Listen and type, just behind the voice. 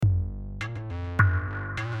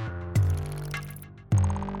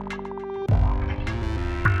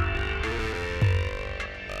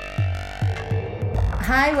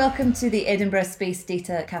Hi, welcome to the Edinburgh Space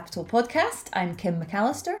Data Capital podcast. I'm Kim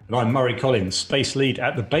McAllister. And I'm Murray Collins, Space Lead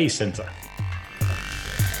at the BAE Centre.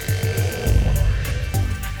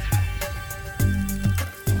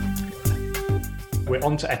 We're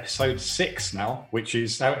on to episode 6 now, which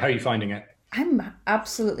is, how are you finding it? I'm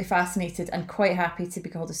absolutely fascinated and quite happy to be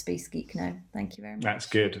called a space geek now. Thank you very much. That's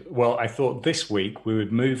good. Well, I thought this week we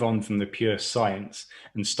would move on from the pure science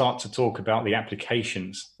and start to talk about the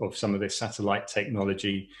applications of some of this satellite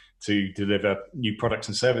technology to deliver new products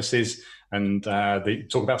and services, and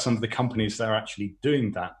talk about some of the companies that are actually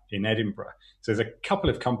doing that in Edinburgh. So there's a couple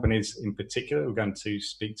of companies in particular we're going to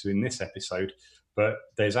speak to in this episode, but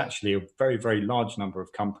there's actually a very, very large number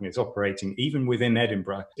of companies operating even within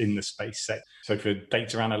Edinburgh in the space sector. So for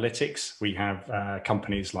data analytics, we have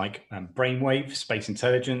companies like Brainwave, Space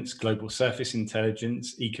Intelligence, Global Surface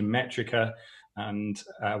Intelligence, Ecometrica, and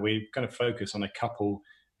we're going to focus on a couple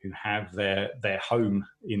who have their home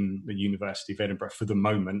in the University of Edinburgh for the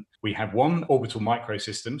moment. We have one, Orbital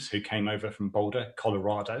Microsystems, who came over from Boulder,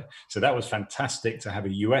 Colorado. So that was fantastic to have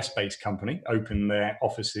a US-based company open their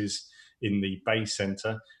offices in the BAE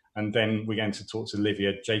Centre. And then we're going to talk to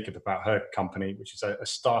Olivia Jacob about her company, which is a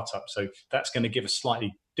startup. So that's going to give a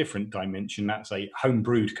slightly different dimension. That's a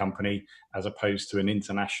home-brewed company as opposed to an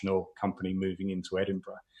international company moving into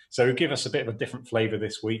Edinburgh. So give us a bit of a different flavour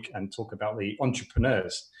this week and talk about the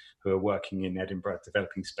entrepreneurs who are working in Edinburgh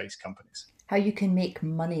developing space companies. How you can make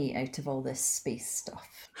money out of all this space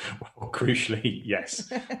stuff. Well, crucially,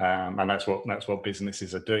 yes. And that's what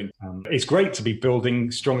businesses are doing. It's great to be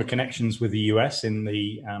building stronger connections with the US in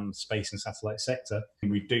the space and satellite sector.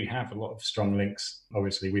 We do have a lot of strong links,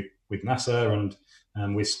 obviously, with NASA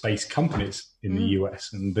and with space companies in the US.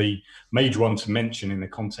 And the major one to mention in the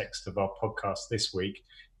context of our podcast this week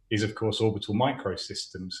is, of course, Orbital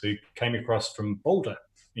Microsystems, who came across from Boulder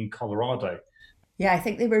in Colorado. Yeah, I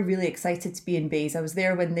think they were really excited to be in BAE. I was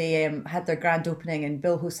there when they had their grand opening, and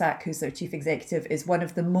Bill Hosak, who's their chief executive, is one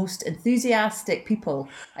of the most enthusiastic people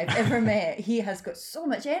I've ever met. He has got so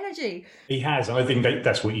much energy. He has. And I think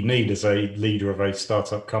that's what you need as a leader of a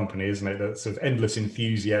startup company, isn't it? That sort of endless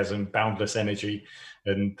enthusiasm, boundless energy.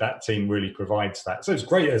 And that team really provides that. So it's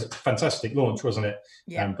great. It's a fantastic launch, wasn't it?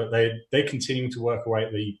 Yeah. But they're continuing to work away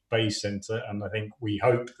at the BAE Centre, and I think we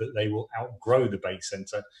hope that they will outgrow the BAE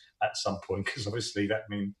Centre at some point, because obviously that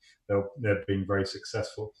means they're being very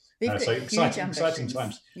successful. So exciting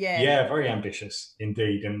times. Yeah, very ambitious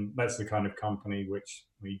indeed. And that's the kind of company which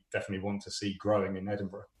we definitely want to see growing in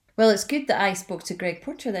Edinburgh. Well, it's good that I spoke to Greg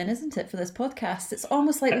Porter then, isn't it, for this podcast? It's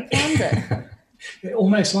almost like we planned it.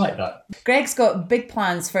 Almost like that. Greg's got big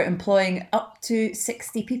plans for employing up to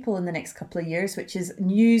 60 people in the next couple of years, which is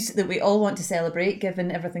news that we all want to celebrate given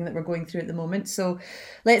everything that we're going through at the moment. So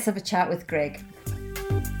let's have a chat with Greg.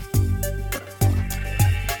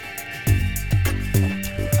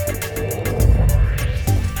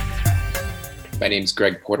 My name's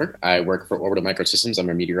Greg Porter. I work for Orbital Microsystems. I'm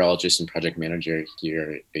a meteorologist and project manager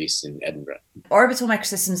here based in Edinburgh. Orbital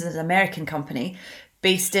Microsystems is an American company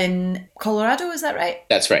based in Colorado, is that right?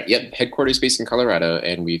 That's right. Yep. Headquarters based in Colorado,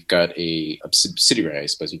 and we've got a subsidiary, I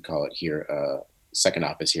suppose you'd call it here, second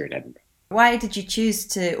office here in Edinburgh. Why did you choose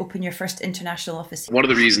to open your first international office? One of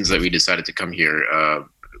the reasons that we decided to come here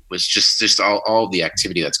was just all the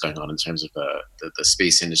activity that's going on in terms of the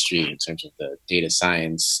space industry, in terms of the data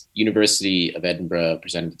science. University of Edinburgh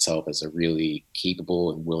presented itself as a really capable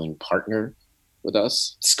and willing partner with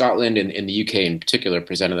us. Scotland and the UK in particular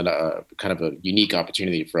presented a kind of a unique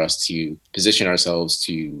opportunity for us to position ourselves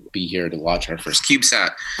to be here to launch our first CubeSat,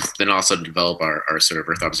 then also to develop our sort of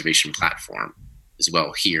Earth observation platform as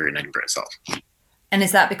well here in Edinburgh itself. And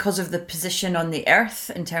is that because of the position on the Earth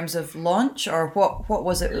in terms of launch, or what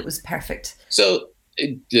was it that was perfect? So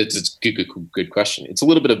it's a good question. It's a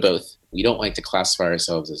little bit of both. We don't like to classify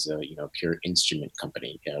ourselves as a pure instrument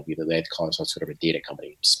company. We like to call ourselves sort of a data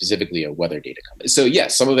company, specifically a weather data company. So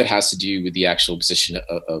yes, some of it has to do with the actual position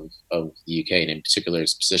of the UK, and in particular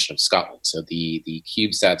its position of Scotland. So the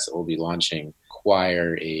CubeSats that we'll be launching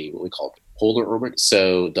require what we call polar orbit.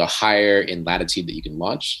 So the higher in latitude that you can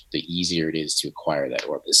launch, the easier it is to acquire that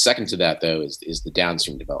orbit. Second to that, though, is the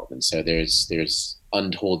downstream development. So there's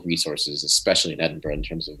untold resources, especially in Edinburgh, in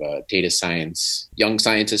terms of data science, young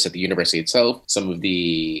scientists at the university itself, some of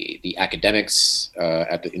the academics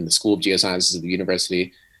in the School of Geosciences of the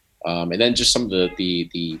university, and then just some of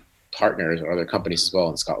the partners or other companies as well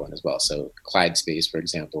in Scotland as well. So Clyde Space, for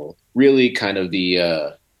example, really kind of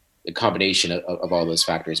the combination of all those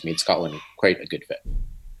factors made Scotland quite a good fit.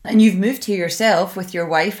 And you've moved here yourself with your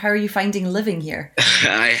wife. How are you finding living here?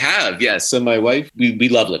 I have, yes. So my wife, we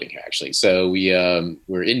love living here, actually. So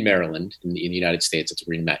we're in Maryland, in the United States. That's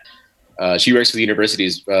where we met. She works for the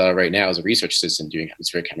universities right now as a research assistant doing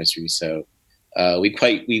atmospheric chemistry. So we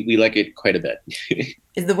like it quite a bit.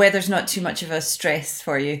 The weather's not too much of a stress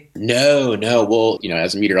for you? No. Well,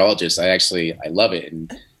 as a meteorologist, I love it.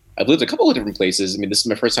 And I've lived a couple of different places. I mean, this is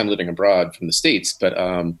my first time living abroad from the States. But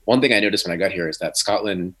one thing I noticed when I got here is that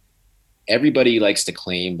Scotland, everybody likes to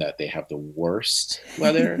claim that they have the worst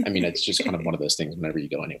weather. I mean, it's just kind of one of those things whenever you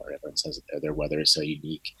go anywhere, everyone says that their weather is so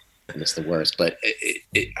unique and it's the worst. But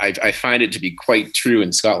I find it to be quite true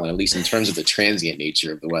in Scotland, at least in terms of the transient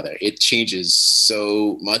nature of the weather. It changes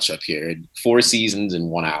so much up here. 4 seasons in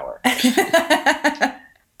 1 hour.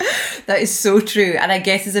 That is so true. And I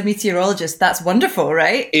guess as a meteorologist, that's wonderful,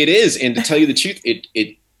 right? It is. And to tell you the truth,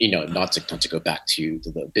 it not to go back to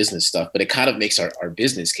the business stuff, but it kind of makes our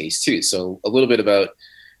business case too. So a little bit about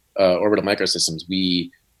Orbital Microsystems.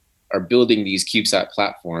 We are building these CubeSat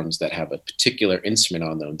platforms that have a particular instrument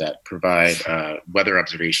on them that provide weather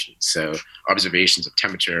observations. So observations of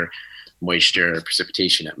temperature, moisture,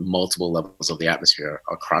 precipitation at multiple levels of the atmosphere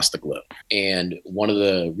across the globe. And one of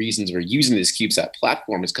the reasons we're using this CubeSat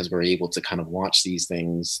platform is because we're able to kind of launch these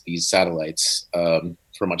satellites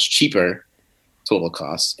for much cheaper total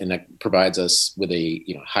cost, and that provides us with a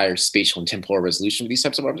higher spatial and temporal resolution for these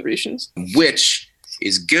types of observations, which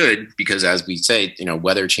is good because, as we say,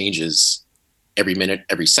 weather changes every minute,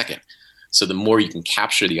 every second. So the more you can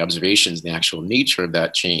capture the observations and the actual nature of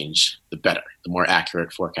that change, the better. The more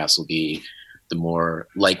accurate forecasts will be, the more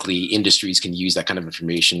likely industries can use that kind of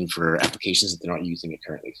information for applications that they're not using it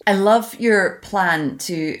currently. I love your plan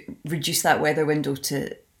to reduce that weather window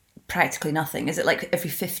to practically nothing. Is it like every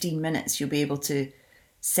 15 minutes you'll be able to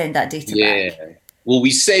send that data back? Well,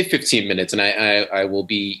 we say 15 minutes, and I will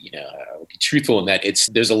be, I will be truthful in that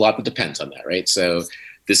there's a lot that depends on that, right? So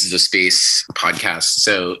this is a space podcast,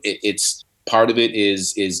 so it's part of it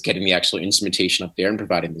is getting the actual instrumentation up there and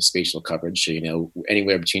providing the spatial coverage. So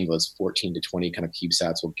anywhere between those 14 to 20 kind of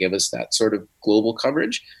CubeSats will give us that sort of global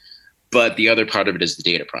coverage. But the other part of it is the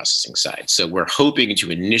data processing side. So we're hoping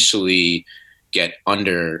to initially get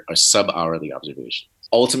under a sub-hourly observation.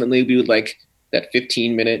 Ultimately, we would like that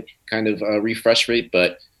 15-minute kind of refresh rate,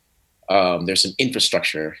 but there's some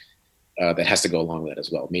infrastructure that has to go along with that as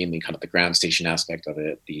well, mainly kind of the ground station aspect of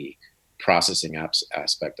it, the processing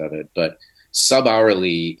aspect of it. But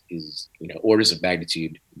sub-hourly is orders of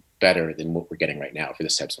magnitude better than what we're getting right now for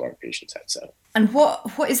this type of observation set. So, and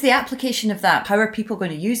what is the application of that? How are people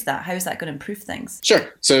going to use that? How is that going to improve things?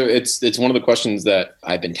 Sure. So it's one of the questions that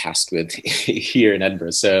I've been tasked with here in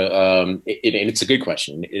Edinburgh. So and it's a good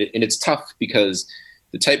question, and it's tough because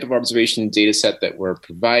the type of observation data set that we're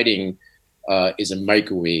providing is a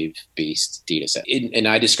microwave-based data set. And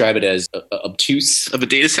I describe it as obtuse of a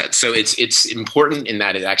data set. So it's important in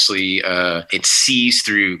that it actually it sees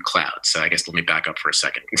through clouds. So I guess let me back up for a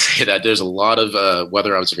second and say that there's a lot of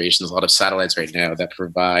weather observations, a lot of satellites right now that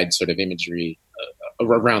provide sort of imagery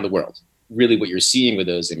around the world. Really what you're seeing with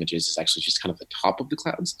those images is actually just kind of the top of the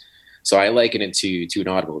clouds. So I liken it to an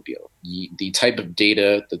automobile. The type of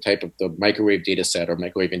data, the type of the microwave data set or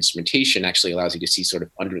microwave instrumentation actually allows you to see sort of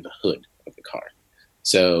under the hood of the car.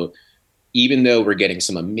 So even though we're getting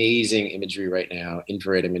some amazing imagery right now,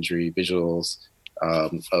 infrared imagery, visuals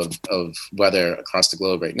of weather across the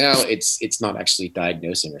globe right now, it's not actually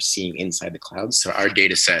diagnosing or seeing inside the clouds. So our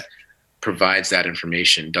data set provides that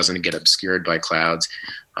information, doesn't get obscured by clouds,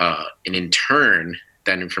 and in turn,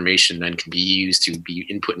 that information then can be used to be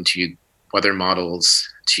input into weather models,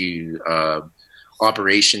 to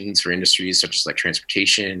operations for industries such as like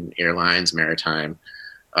transportation, airlines, maritime,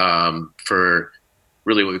 for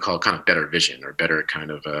really what we call kind of better vision or better kind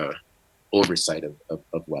of oversight of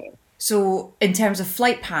weather. So in terms of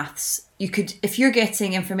flight paths, you could, if you're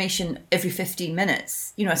getting information every 15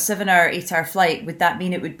 minutes, a 7-hour, 8-hour flight, would that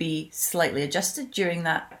mean it would be slightly adjusted during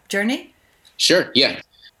that journey? Sure, yeah.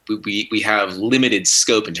 We have limited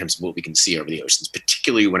scope in terms of what we can see over the oceans,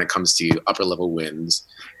 particularly when it comes to upper level winds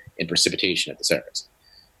and precipitation at the surface.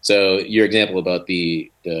 So your example about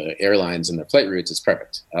the airlines and their flight routes is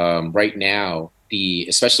perfect. Right now,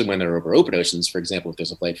 especially when they're over open oceans, for example, if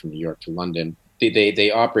there's a flight from New York to London, they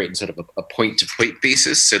operate in sort of a point-to-point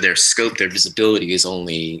basis. So their scope, their visibility is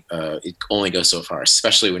it only goes so far,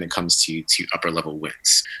 especially when it comes to upper level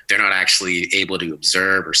winds. They're not actually able to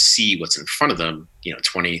observe or see what's in front of them,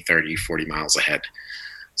 20, 30, 40 miles ahead.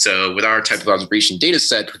 So with our type of observation data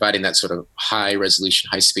set, providing that sort of high resolution,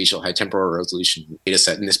 high spatial, high temporal resolution data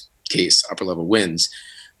set, in this case, upper level winds,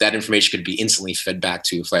 that information could be instantly fed back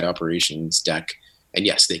to a flight operations deck And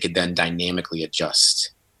yes, they could then dynamically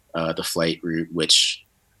adjust the flight route, which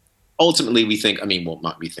ultimately we think, I mean, well,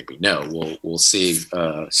 not we think, we know, will save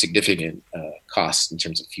significant costs in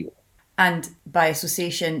terms of fuel. And by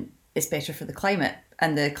association, it's better for the climate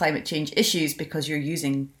and the climate change issues because you're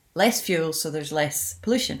using less fuel, so there's less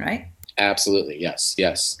pollution, right? Absolutely, yes,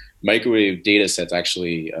 yes. Microwave data sets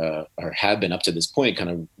actually or have been up to this point kind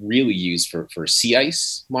of really used for sea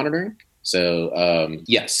ice monitoring. So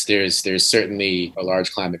yes, there's certainly a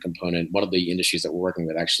large climate component. One of the industries that we're working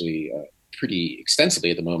with actually pretty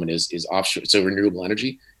extensively at the moment is offshore, so renewable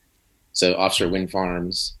energy. So offshore wind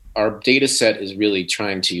farms. Our data set is really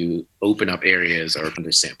trying to open up areas that are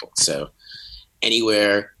undersampled. So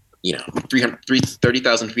anywhere,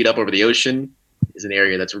 30,000 feet up over the ocean is an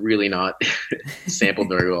area that's really not sampled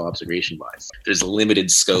very well observation-wise. There's a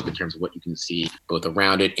limited scope in terms of what you can see both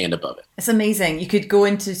around it and above it. It's amazing. You could go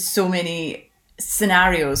into so many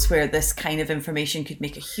scenarios where this kind of information could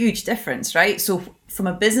make a huge difference, right? So from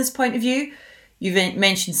a business point of view, you've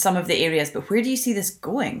mentioned some of the areas, but where do you see this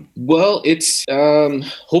going? Well, it's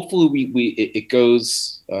hopefully it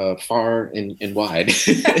goes far and wide,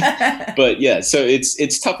 but yeah. So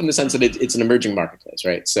it's tough in the sense that it's an emerging marketplace,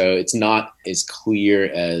 right? So it's not as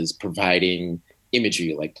clear as providing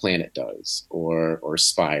imagery like Planet does or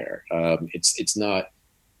Spire. It's not.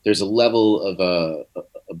 There's a level of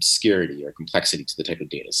obscurity or complexity to the type of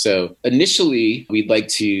data. So initially, we'd like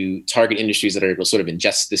to target industries that are able to sort of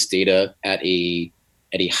ingest this data at a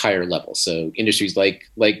higher level. So industries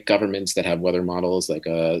like governments that have weather models, like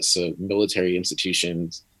so military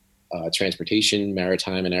institutions, transportation,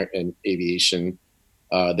 maritime, and aviation.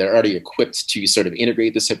 They're already equipped to sort of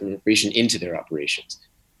integrate this type of information into their operations.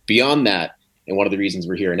 Beyond that, and one of the reasons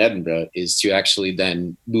we're here in Edinburgh is to actually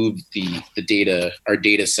then move the data, our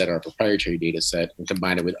data set, our proprietary data set, and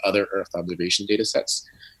combine it with other Earth observation data sets.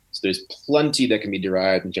 So there's plenty that can be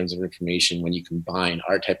derived in terms of information when you combine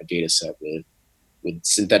our type of data set with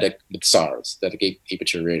SARS, synthetic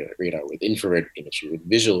aperture radar, with infrared imagery, with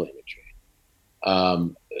visual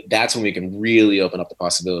imagery. That's when we can really open up the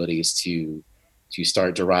possibilities to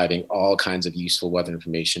start deriving all kinds of useful weather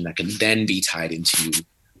information that can then be tied into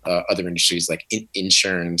other industries like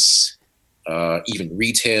insurance, even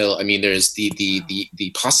retail. I mean, there's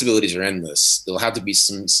the possibilities are endless. There'll have to be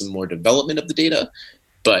some more development of the data,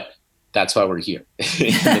 but that's why we're here in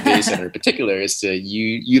the data center in particular, is to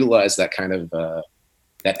utilize that kind of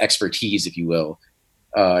that expertise, if you will,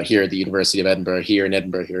 here at the University of Edinburgh, here in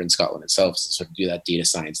Edinburgh, here in Scotland itself, to sort of do that data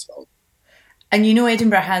science development. And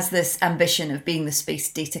Edinburgh has this ambition of being the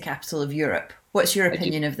space data capital of Europe. What's your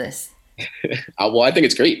opinion of this? Well, I think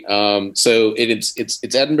it's great. So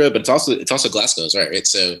it's Edinburgh, but it's also Glasgow's, right?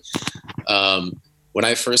 So when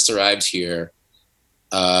I first arrived here,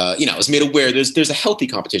 I was made aware there's a healthy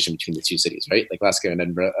competition between the two cities, right? Like Glasgow and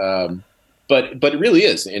Edinburgh. But it really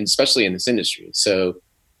is, and especially in this industry. So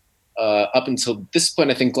up until this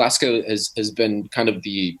point, I think Glasgow has been kind of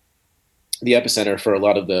the epicenter for a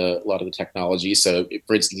lot of the technology. So,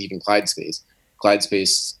 for instance, even ClydeSpace.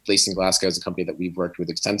 ClydeSpace, based in Glasgow, is a company that we've worked with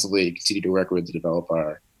extensively, continue to work with to develop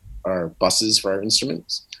our buses for our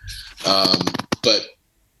instruments. But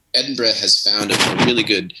Edinburgh has found a really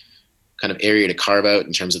good kind of area to carve out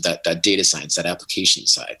in terms of that data science, that application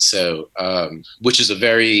side. So, which is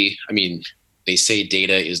they say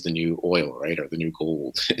data is the new oil, right, or the new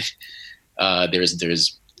gold.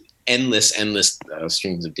 There's endless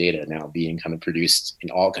streams of data now being kind of produced in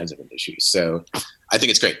all kinds of industries. So I think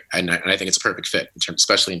it's great, and I think it's a perfect fit,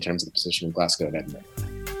 especially in terms of the position of Glasgow and Edinburgh.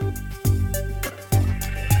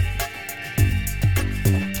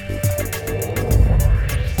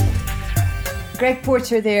 Greg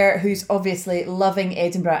Porter there, who's obviously loving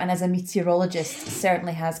Edinburgh, and as a meteorologist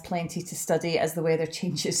certainly has plenty to study as the weather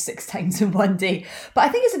changes 6 times in one day. But I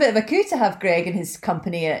think it's a bit of a coup to have Greg and his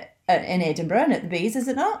company in Edinburgh and at the Bays, is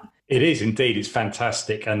it not? It is indeed. It's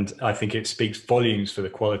fantastic, and I think it speaks volumes for the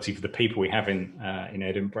quality for the people we have in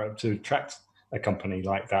Edinburgh to attract a company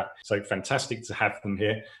like that. So fantastic to have them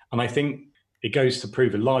here. And I think it goes to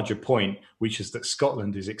prove a larger point, which is that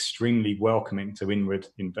Scotland is extremely welcoming to inward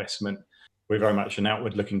investment. We're very much an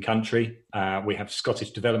outward-looking country. We have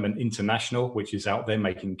Scottish Development International, which is out there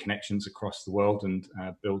making connections across the world and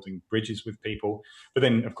building bridges with people. But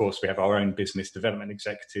then, of course, we have our own business development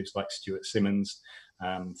executives like Stuart Simmons,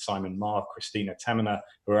 Simon Marr, Christina Tamina,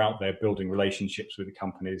 who are out there building relationships with the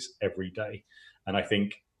companies every day. And I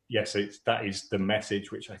think, yes, that is the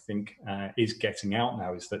message which I think is getting out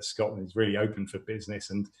now, is that Scotland is really open for business,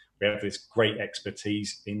 and we have this great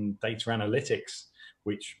expertise in data analytics,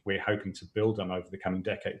 which we're hoping to build on over the coming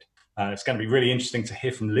decade. It's going to be really interesting to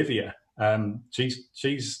hear from Livia.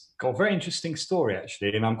 She's Got a very interesting story,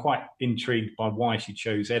 actually, and I'm quite intrigued by why she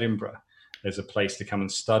chose Edinburgh as a place to come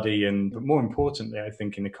and study. But more importantly, I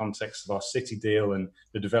think in the context of our city deal and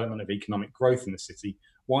the development of economic growth in the city,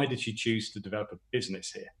 why did she choose to develop a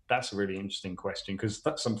business here? That's a really interesting question, because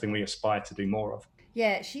that's something we aspire to do more of.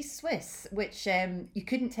 Yeah, she's Swiss, which you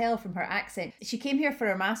couldn't tell from her accent. She came here for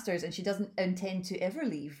her master's and she doesn't intend to ever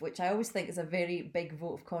leave, which I always think is a very big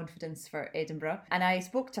vote of confidence for Edinburgh. And I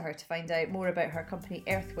spoke to her to find out more about her company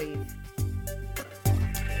Earthwave.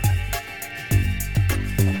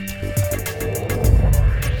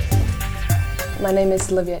 My name is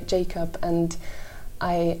Olivia Jacob and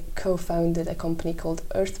I co-founded a company called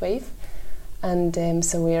Earthwave. And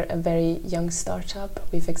so we're a very young startup.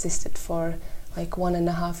 We've existed for like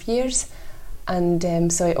 1.5 years,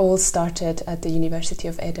 and so it all started at the University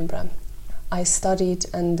of Edinburgh. I studied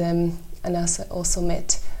and also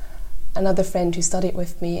met another friend who studied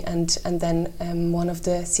with me, and then one of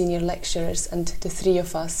the senior lecturers, and the three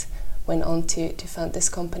of us went on to found this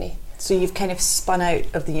company. So you've kind of spun out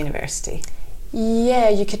of the university? Yeah,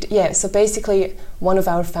 you could. Yeah, so basically one of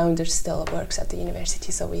our founders still works at the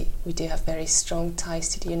university, so we do have very strong ties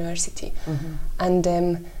to the university. Mm-hmm.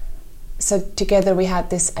 And so together we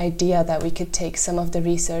had this idea that we could take some of the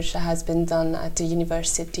research that has been done at the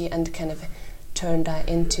university and kind of turn that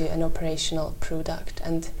into an operational product.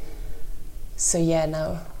 And so yeah,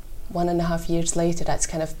 now 1.5 years later, that's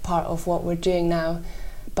kind of part of what we're doing now.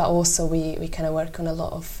 But also we kind of work on a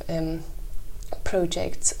lot of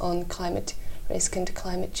projects on climate risk and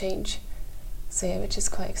climate change. So yeah, which is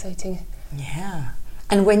quite exciting. Yeah.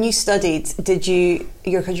 And when you studied,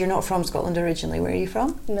 because you're not from Scotland originally, where are you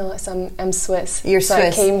from? No, I'm Swiss. You're so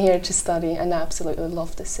Swiss. I came here to study and I absolutely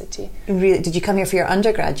love the city. Really? Did you come here for your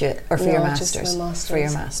undergraduate or for your master's? Just my master's. For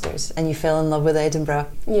your master's. And you fell in love with Edinburgh?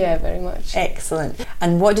 Yeah, very much. Excellent.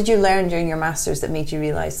 And what did you learn during your master's that made you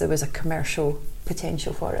realise there was a commercial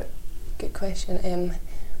potential for it? Good question.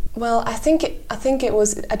 Well, I think it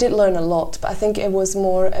was, I did learn a lot, but I think it was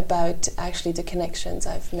more about actually the connections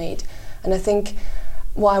I've made. And I think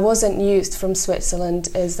what I wasn't used from Switzerland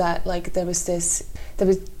is that like there were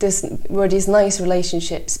these nice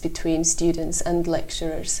relationships between students and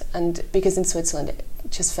lecturers, and because in Switzerland it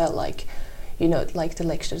just felt like, you know, like the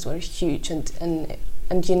lectures were huge and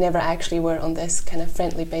you never actually were on this kind of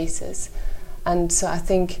friendly basis. And so I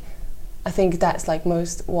think that's like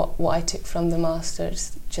most what I took from the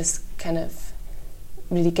masters, just kind of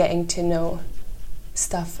really getting to know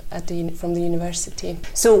stuff from the university.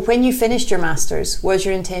 So when you finished your master's, was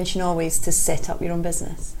your intention always to set up your own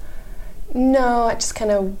business? No, I just kind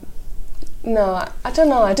of, I don't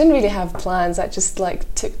know, I didn't really have plans. I just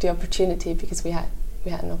like took the opportunity because we had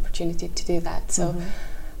an opportunity to do that. So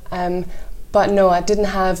but no, I didn't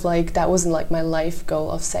have like, that wasn't like my life goal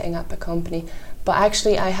of setting up a company. But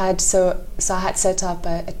actually I had I had set up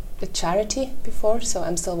a charity before, so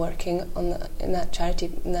I'm still working in that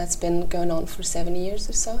charity, and that's been going on for 7 years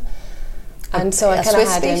or so. And so I kind of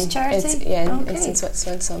had Swiss-based charity? It's in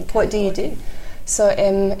Switzerland. So what do you do? So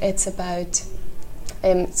it's about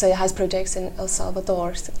so it has projects in El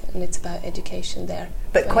Salvador, and it's about education there.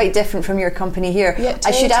 But quite different from your company here. Yeah,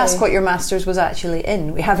 totally. I should ask what your master's was actually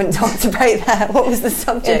in. We haven't talked about that. What was the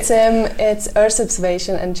subject? It's Earth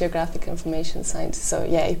observation and geographic information science. So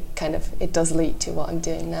yeah, it does lead to what I'm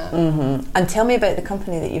doing now. Mm-hmm. And tell me about the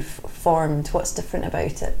company that you've formed. What's different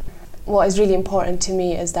about it? What is really important to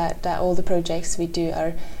me is that all the projects we do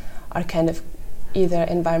are kind of either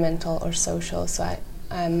environmental or social. So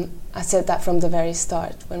I said that from the very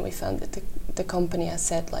start when we founded the company. I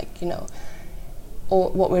said, like, you know, all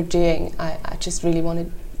what we're doing, I just really want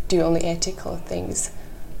to do only ethical things.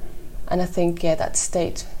 And I think, yeah, that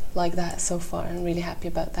stayed like that so far. I'm really happy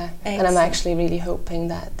about that. Excellent. And I'm actually really hoping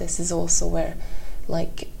that this is also where,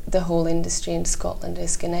 like, the whole industry in Scotland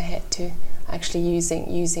is going to head to, actually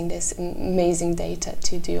using this amazing data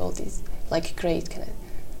to do all these, like, great kind of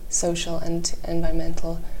social and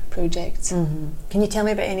environmental projects. Mm-hmm. Can you tell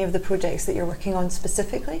me about any of the projects that you're working on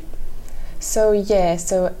specifically? So yeah,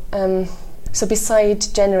 so beside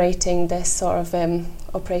generating this sort of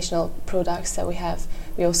operational products that we have,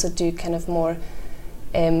 we also do kind of more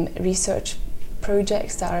research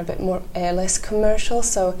projects that are a bit more less commercial.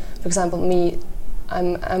 So for example,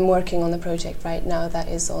 I'm working on a project right now that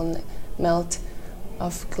is on melt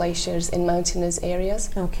of glaciers in mountainous areas.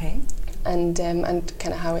 Okay. And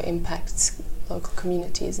kind of how it impacts local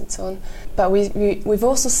communities and so on. But we've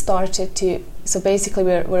also started to, so basically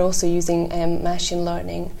we're also using machine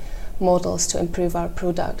learning models to improve our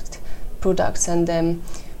products, and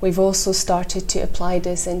we've also started to apply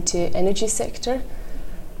this into energy sector.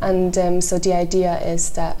 And so the idea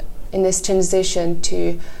is that in this transition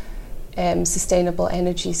to sustainable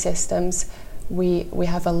energy systems, we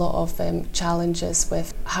have a lot of challenges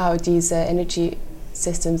with how these energy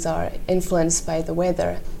systems are influenced by the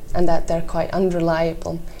weather, and that they're quite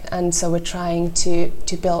unreliable. And so we're trying to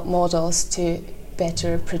build models to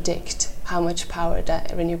better predict how much power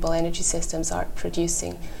that renewable energy systems are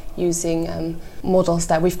producing, using models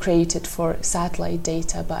that we've created for satellite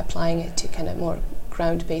data, but applying it to kind of more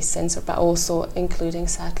ground-based sensor, but also including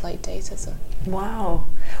satellite data. So. Wow.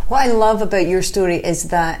 What I love about your story is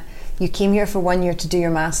that you came here for 1 year to do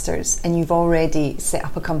your master's and you've already set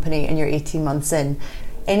up a company and you're 18 months in.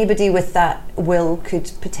 Anybody with that will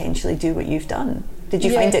could potentially do what you've done. Did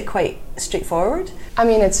you find it quite straightforward? I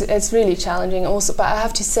mean, it's really challenging also, but I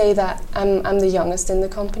have to say that I'm the youngest in the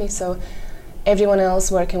company, so everyone else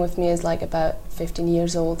working with me is like about 15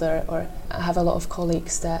 years older, or I have a lot of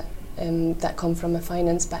colleagues that come from a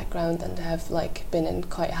finance background and have like been in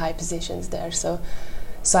quite high positions there. So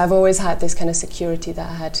I've always had this kind of security that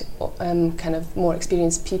I had kind of more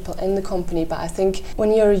experienced people in the company. But I think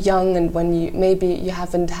when you're young and when you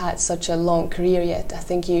haven't had such a long career yet, I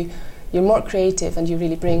think you're more creative and you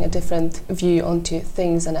really bring a different view onto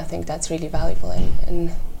things, and I think that's really valuable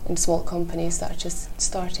in small companies that are just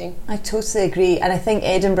starting. I totally agree, and I think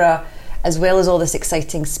Edinburgh, as well as all this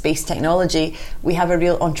exciting space technology, we have a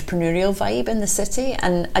real entrepreneurial vibe in the city.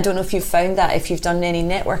 And I don't know if you've found that, if you've done any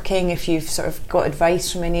networking, if you've sort of got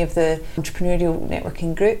advice from any of the entrepreneurial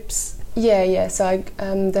networking groups. Yeah. So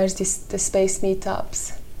there's the space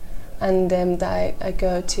meetups, and that I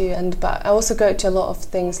go to, but I also go to a lot of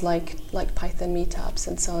things like Python meetups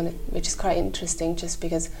and so on, which is quite interesting, just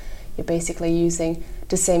because you're basically using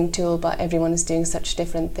the same tool, but everyone is doing such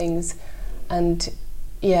different things. And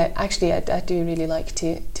yeah, actually, I do really like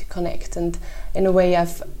to connect, and in a way,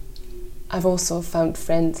 I've also found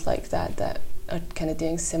friends like that are kind of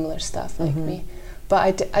doing similar stuff like me.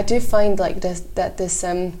 But I do find like this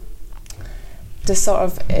sort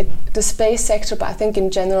of the space sector, but I think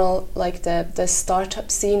in general, like the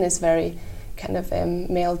startup scene is very kind of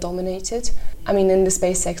male dominated. I mean, in the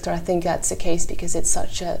space sector, I think that's the case because it's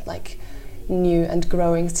such a like new and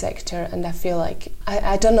growing sector, and I feel like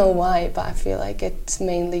I don't know why, but I feel like it's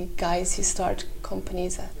mainly guys who start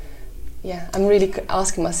companies. I'm really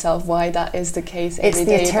asking myself why that is the case every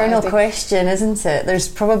day. It's the eternal question, isn't it? There's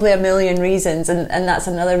probably a million reasons, and that's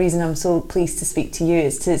another reason I'm so pleased to speak to you,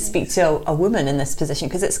 is to speak to a woman in this position,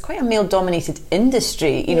 because it's quite a male-dominated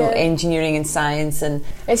industry, you know, engineering and science. And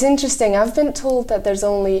it's interesting. I've been told that there's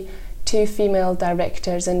only 2 female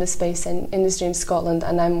directors in the space industry in Scotland,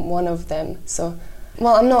 and I'm one of them. So,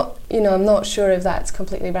 well, I'm not sure if that's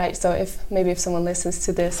completely right. So if someone listens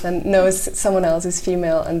to this and knows someone else is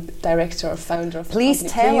female and director or founder of please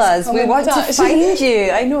tell us. We want to find you.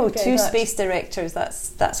 I know, 2 space directors,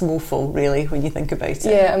 that's woeful, really, when you think about it.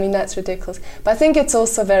 Yeah, I mean, that's ridiculous. But I think it's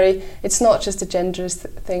also it's not just a gender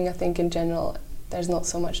thing. I think in general, there's not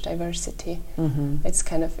so much diversity. It's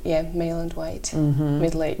kind of, male and white,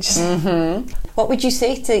 middle-aged. What would you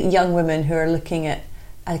say to young women who are looking at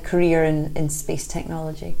a career in space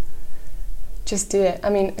technology? Just do it. I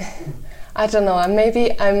mean, I don't know.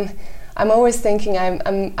 I'm always thinking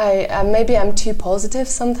maybe I'm too positive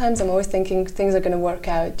sometimes. I'm always thinking things are going to work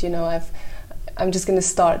out. You know, I'm just going to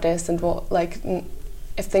start this, and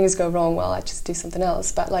if things go wrong, well, I just do something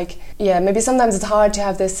else. But maybe sometimes it's hard to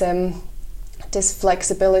have this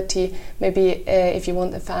flexibility, maybe if you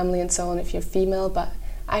want a family and so on, if you're female, but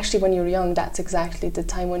actually when you're young, that's exactly the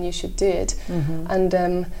time when you should do it. And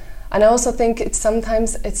I also think it's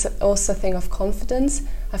also a thing of confidence.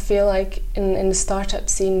 I feel like in the startup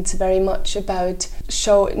scene, it's very much about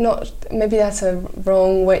maybe that's a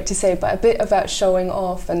wrong way to say, but a bit about showing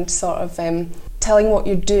off and sort of telling what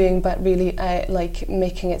you're doing, but really like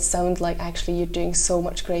making it sound like actually you're doing so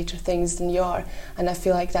much greater things than you are. And I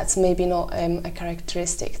feel like that's maybe not a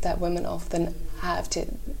characteristic that women often have,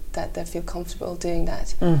 that they feel comfortable doing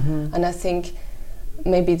that. And I think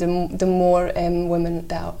maybe the more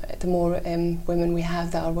women we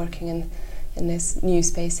have that are working in this new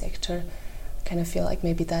space sector, kind of feel like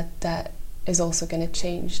maybe that is also going to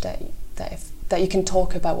change, that you can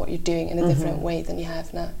talk about what you're doing in a different way than you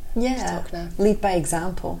have now. Lead by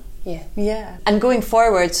example. Yeah. And going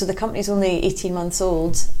forward, so the company's only 18 months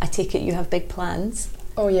old, I take it you have big plans?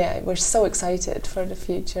 Oh yeah, we're so excited for the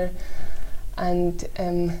future, and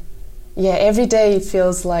every day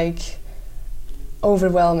feels like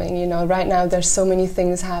overwhelming. You know, right now there's so many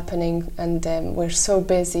things happening, and we're so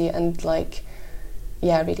busy, and I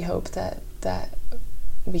really hope that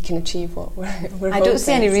we can achieve what we're hoping. I don't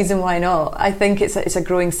see any reason why not. I think it's a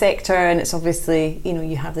growing sector, and it's obviously,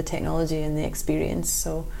 you have the technology and the experience.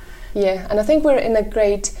 So yeah, and I think we're in a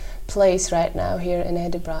great place right now here in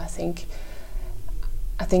Edinburgh.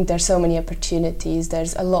 I think there's so many opportunities.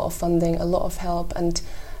 There's a lot of funding, a lot of help, and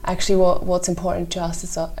actually what's important to us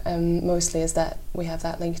is mostly is that we have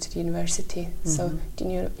that link to the university. So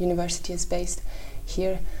the university is based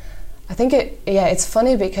here. I think it's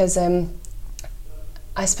funny because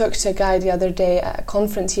I spoke to a guy the other day at a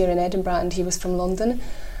conference here in Edinburgh, and he was from London,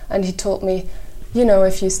 and he told me,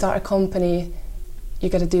 if you start a company, you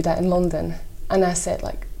got to do that in London. And I said,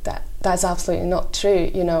 like, that's absolutely not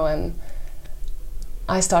true.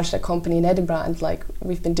 I started a company in Edinburgh, and like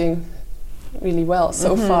we've been doing really well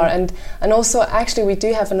so far. And also, actually, we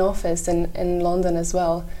do have an office in London as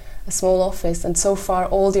well, a small office. And so far,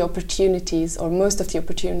 all the opportunities, or most of the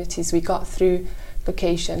opportunities we got through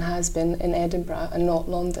location has been in Edinburgh and not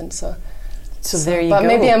London. So there you go. But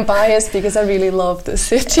maybe I'm biased because I really love the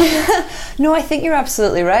city. No, I think you're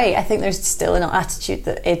absolutely right. I think there's still an attitude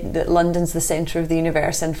that London's the centre of the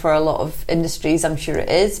universe, and for a lot of industries, I'm sure it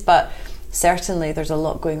is. But certainly, there's a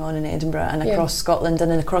lot going on in Edinburgh and across Scotland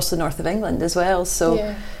and across the north of England as well.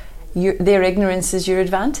 So their ignorance is your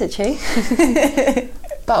advantage, hey?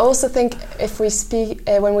 But I also think if we speak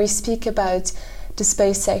when we speak about the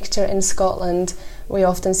space sector in Scotland, we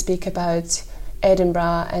often speak about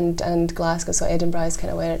Edinburgh and Glasgow. So Edinburgh is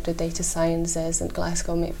kind of where the data science is, and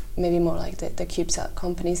Glasgow maybe more like the CubeSat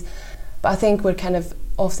companies. But I think we're kind of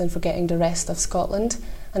often forgetting the rest of Scotland,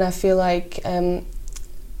 and I feel like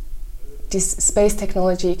this space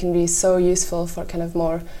technology can be so useful for kind of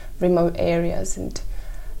more remote areas. And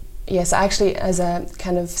yes, actually, as a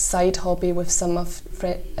kind of side hobby with some of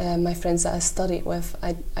my friends that I studied with,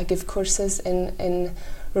 I give courses in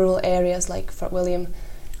rural areas like Fort William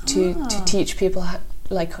to teach people,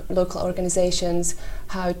 like local organizations,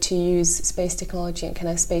 how to use space technology and kind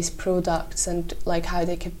of space products, and like how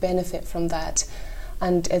they could benefit from that.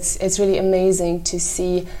 And it's really amazing to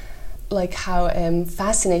see like how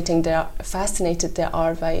fascinated they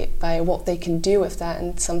are by what they can do with that,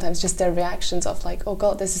 and sometimes just their reactions of like, oh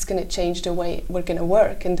God, this is going to change the way we're going to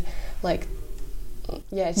work. And like,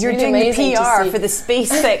 it's you're really doing amazing the PR to for the space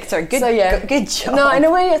sector. Good, so, good job. No, in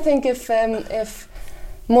a way, I think if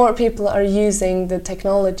more people are using the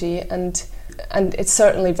technology, and it's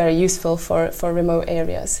certainly very useful for remote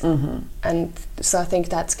areas, and so I think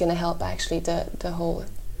that's going to help actually the whole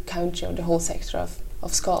country, or the whole sector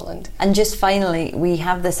of Scotland. And just finally, we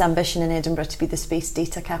have this ambition in Edinburgh to be the space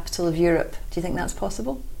data capital of Europe. Do you think that's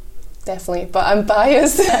possible? Definitely, but I'm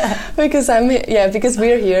biased because because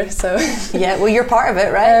we're here. So yeah, well, you're part of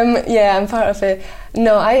it, right? I'm part of it.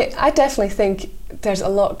 No, I definitely think there's a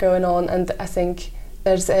lot going on, and I think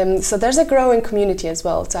there's a growing community as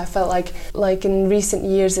well. So I felt like in recent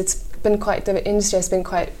years the industry has been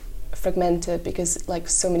quite fragmented, because like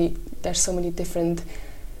there's so many different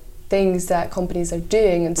things that companies are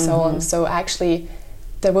doing and so on. So actually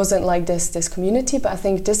there wasn't like this community, but I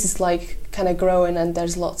think this is like kind of growing, and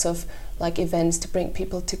there's lots of like events to bring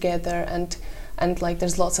people together, and like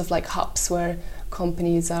there's lots of like hubs where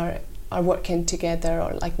companies are working together,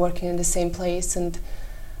 or like working in the same place, and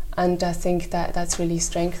I think that's really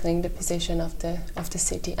strengthening the position of the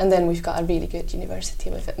city. And then we've got a really good university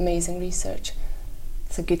with amazing research.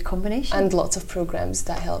 It's a good combination. And lots of programs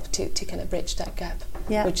that help to kind of bridge that gap,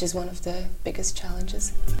 which is one of the biggest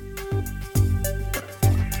challenges.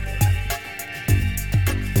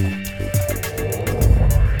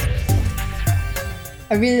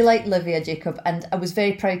 I really like Livia, Jacob, and I was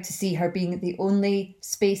very proud to see her being the only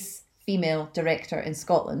space female director in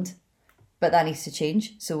Scotland. But that needs to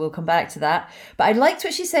change, so we'll come back to that. But I liked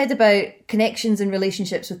what she said about connections and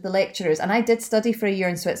relationships with the lecturers. And I did study for a year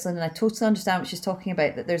in Switzerland, and I totally understand what she's talking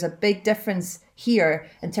about, that there's a big difference here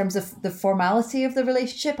in terms of the formality of the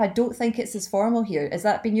relationship. I don't think it's as formal here. Has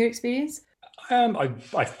that been your experience?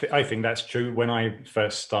 I think that's true. When I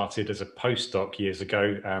first started as a postdoc years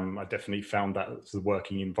ago, I definitely found that as the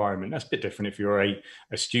working environment. That's a bit different if you're a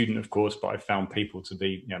student, of course, but I found people to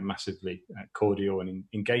be massively cordial and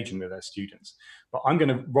engaging with their students. But I'm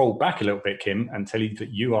going to roll back a little bit, Kim, and tell you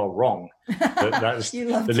that you are wrong. That's You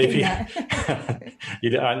love doing that.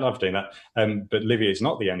 I love doing that. But Livia is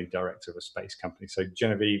not the only director of a space company. So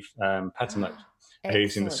Genevieve Paternotte,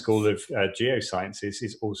 who's in the School of Geosciences,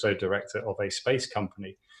 is also director of a space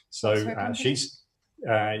company. So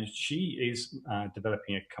she is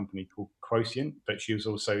developing a company called Quotient, but she was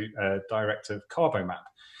also director of Carbomap,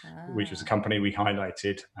 which was a company we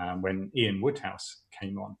highlighted when Ian Woodhouse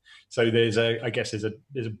came on. So there's a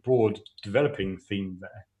broad developing theme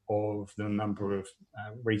there of the number of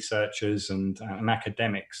researchers and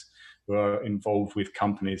academics who are involved with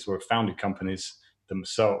companies or have founded companies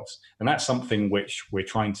themselves. And that's something which we're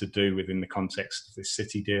trying to do within the context of this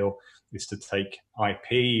Citi deal, is to take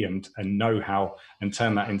IP and know-how and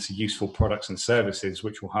turn that into useful products and services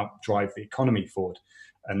which will help drive the economy forward.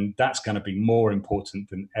 And that's going to be more important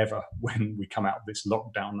than ever when we come out of this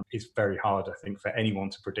lockdown. It's very hard, I think, for anyone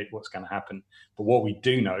to predict what's going to happen. But what we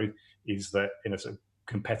do know is that in a sort of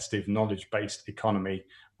competitive, knowledge-based economy,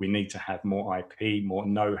 we need to have more IP, more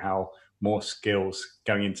know-how, more skills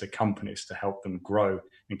going into companies to help them grow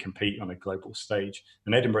and compete on a global stage.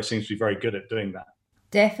 And Edinburgh seems to be very good at doing that.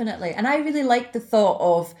 Definitely. And I really like the thought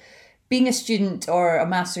of being a student or a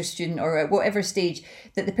master's student or at whatever stage,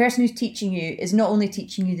 that the person who's teaching you is not only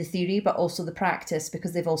teaching you the theory, but also the practice,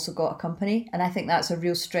 because they've also got a company. And I think that's a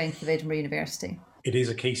real strength of Edinburgh University. It is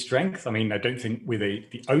a key strength. I mean, I don't think we're the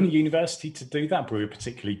only university to do that, but we're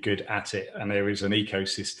particularly good at it. And there is an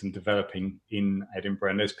ecosystem developing in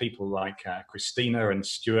Edinburgh. And there's people like Christina and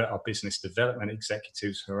Stuart, our business development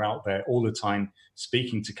executives, who are out there all the time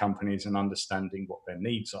speaking to companies and understanding what their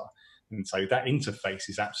needs are. And so that interface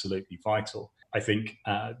is absolutely vital. I think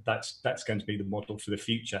that's going to be the model for the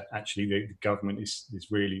future. Actually, the government is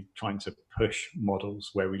really trying to push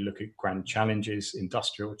models where we look at grand challenges,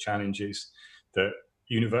 industrial challenges, that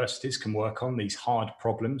universities can work on, these hard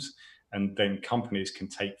problems, and then companies can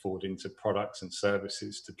take forward into products and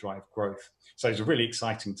services to drive growth. So it's a really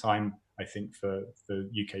exciting time, I think, for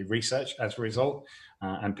UK research as a result,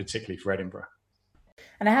 and particularly for Edinburgh.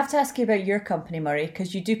 And I have to ask you about your company, Murray,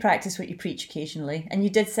 because you do practice what you preach occasionally, and you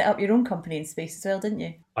did set up your own company in space as well, didn't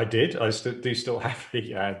you? I did. I do still have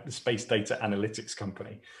the Space Data Analytics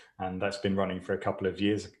company, and that's been running for a couple of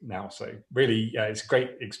years now. So really, it's a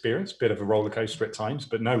great experience, bit of a roller coaster at times,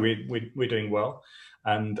 but no, we're doing well.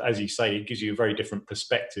 And as you say, it gives you a very different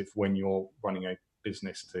perspective when you're running a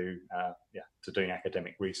business to doing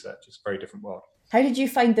academic research. It's a very different world. How did you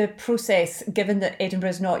find the process, given that Edinburgh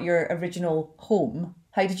is not your original home?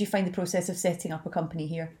 How did you find the process of setting up a company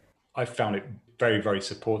here? I found it very, very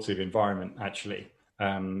supportive environment, actually.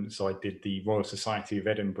 So I did the Royal Society of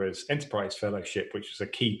Edinburgh's Enterprise Fellowship, which was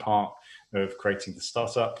a key part of creating the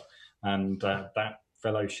startup. And that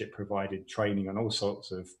fellowship provided training on all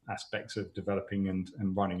sorts of aspects of developing and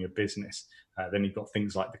running a business. Then you've got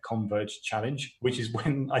things like the Converge Challenge, which is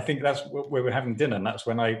when I think that's where we're having dinner. And that's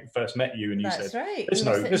when I first met you, and you that's said, right.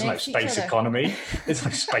 there's no space economy. There's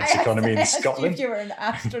no space economy in Scotland. You were an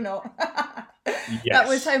astronaut. Yes, that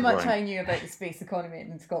was how much right. I knew about the space economy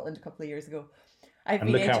in Scotland a couple of years ago.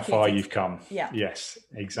 And look how far you've come. Yeah. Yes,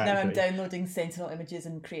 exactly. Now I'm downloading Sentinel images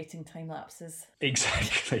and creating time lapses.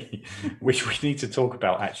 Exactly. Which we need to talk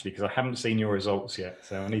about, actually, because I haven't seen your results yet.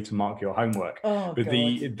 So I need to mark your homework. Oh, but God.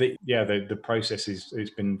 the process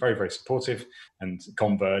it's been very, very supportive. And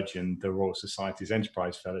Converge and the Royal Society's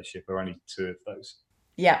Enterprise Fellowship are only two of those.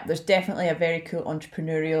 Yeah, there's definitely a very cool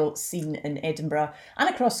entrepreneurial scene in Edinburgh and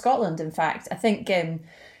across Scotland, in fact. I think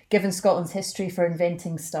given Scotland's history for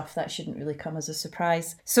inventing stuff, that shouldn't really come as a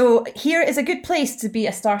surprise. So here is a good place to be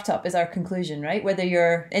a startup, is our conclusion, right? Whether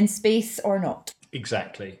you're in space or not.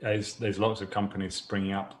 Exactly. There's lots of companies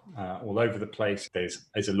springing up all over the place. There's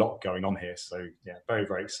a lot going on here. So yeah, very,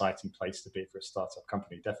 very exciting place to be for a startup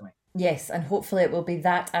company, definitely. Yes, and hopefully it will be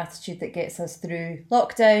that attitude that gets us through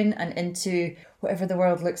lockdown and into whatever the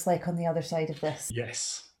world looks like on the other side of this.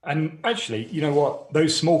 Yes. And actually, you know what?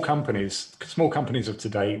 Those small companies of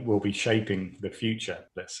today will be shaping the future.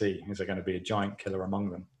 Let's see. Is there going to be a giant killer among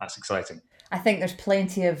them? That's exciting. I think there's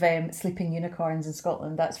plenty of sleeping unicorns in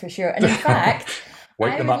Scotland, that's for sure. And in fact...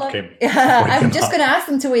 Wake them up, Kim. I'm just going to ask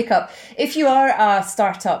them to wake up. If you are a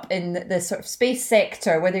startup in the sort of space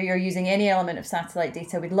sector, whether you're using any element of satellite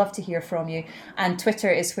data, we'd love to hear from you. And Twitter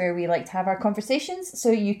is where we like to have our conversations. So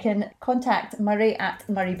you can contact Murray at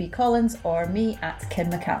Murray B. Collins or me at Kim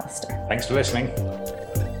McAllister. Thanks for listening.